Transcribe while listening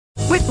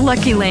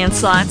Lucky Land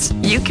Slots,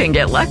 you can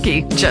get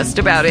lucky just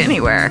about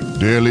anywhere.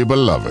 Dearly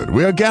beloved,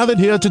 we are gathered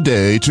here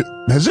today to...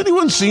 Has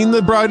anyone seen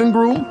the bride and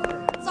groom?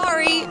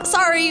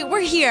 Sorry, we're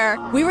here.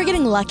 We were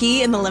getting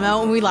lucky in the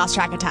limo and we lost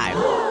track of time.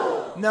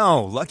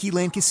 No, Lucky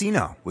Land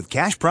Casino, with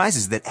cash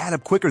prizes that add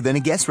up quicker than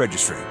a guest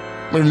registry.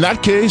 In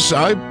that case,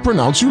 I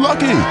pronounce you lucky.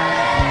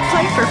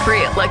 Play for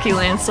free at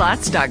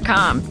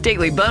LuckyLandSlots.com.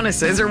 Daily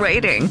bonuses are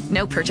waiting.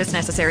 No purchase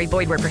necessary.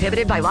 Void where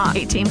prohibited by law.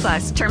 18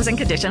 plus. Terms and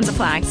conditions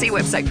apply. See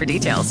website for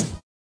details.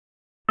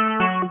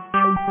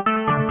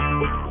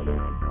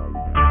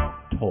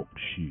 Talk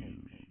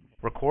shoes.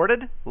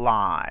 Recorded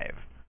live.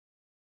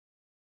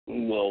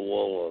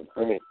 Well,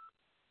 I mean,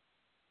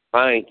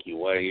 thank you,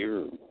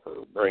 Wade,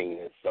 for bringing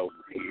this over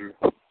here.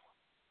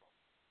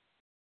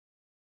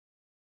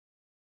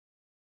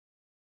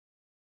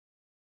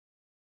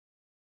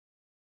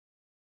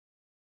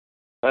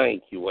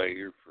 Thank you, Wade,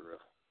 for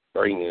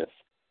bringing us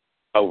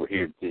over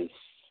here to this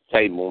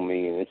table.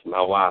 Me and it's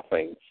my wife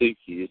and Suki.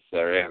 It's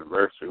our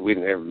anniversary. We've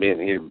never been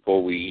here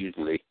before. We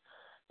usually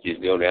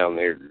just go down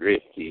there to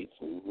Drift Kids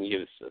and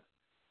give us a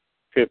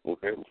triple.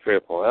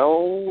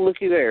 Oh,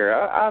 looky there.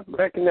 I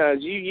recognize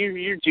you.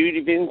 You're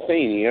Judy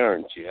Vincini,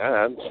 aren't you?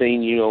 I've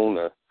seen you on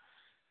the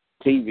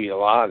TV a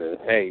lot. And,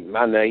 hey,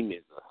 my name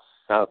is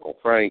Uncle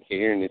Frank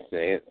here, and it's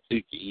Aunt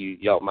Suki.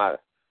 Y'all might have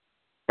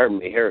heard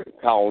me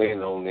call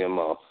in on them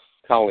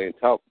call-in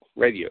talk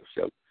radio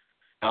show.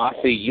 Now, I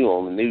see you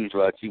on the news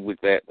like you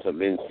with that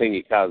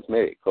Vincini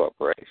Cosmetic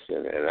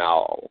Corporation and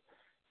all.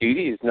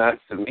 Judy, it's nice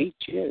to meet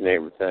you and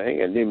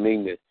everything. I didn't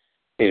mean to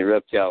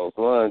interrupt y'all's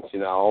lunch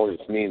and all.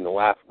 It's me and the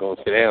wife are going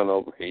to sit down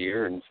over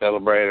here and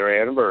celebrate our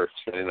anniversary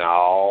and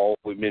all.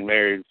 We've been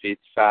married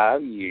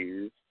 55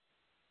 years.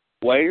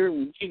 Waiter,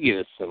 would you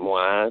get us some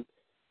wine?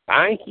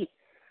 Thank you.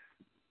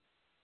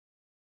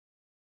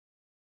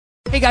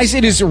 Hey guys,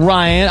 it is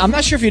Ryan. I'm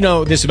not sure if you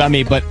know this about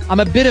me, but I'm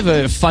a bit of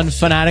a fun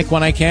fanatic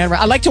when I can.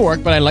 I like to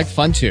work, but I like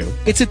fun too.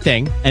 It's a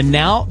thing. And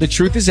now the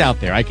truth is out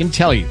there. I can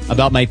tell you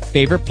about my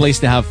favorite place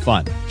to have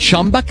fun.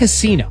 Chumba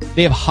Casino.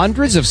 They have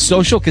hundreds of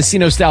social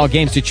casino style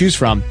games to choose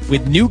from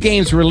with new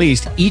games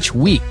released each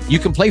week. You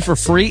can play for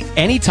free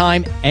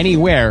anytime,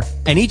 anywhere.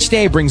 And each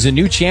day brings a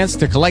new chance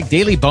to collect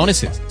daily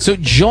bonuses. So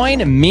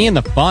join me in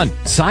the fun.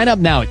 Sign up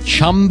now at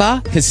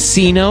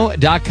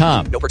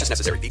ChumbaCasino.com. No purchase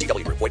necessary.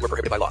 VGW Group. Void where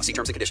prohibited by law. See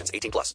terms and conditions. 18 plus.